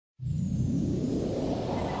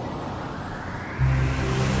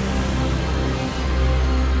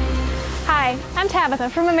Hi, I'm Tabitha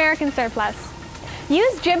from American Surplus.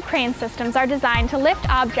 Used JIB crane systems are designed to lift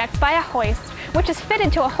objects by a hoist, which is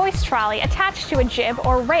fitted to a hoist trolley attached to a JIB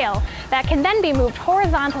or rail that can then be moved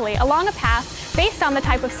horizontally along a path based on the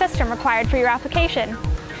type of system required for your application.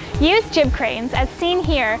 Used JIB cranes, as seen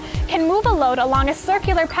here, can move a load along a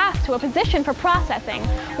circular path to a position for processing,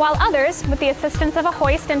 while others, with the assistance of a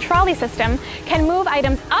hoist and trolley system, can move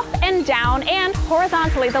items up and down and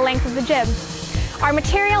horizontally the length of the JIB. Our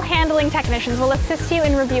material handling technicians will assist you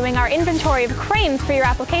in reviewing our inventory of cranes for your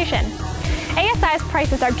application. ASI's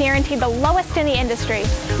prices are guaranteed the lowest in the industry.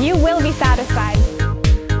 You will be satisfied.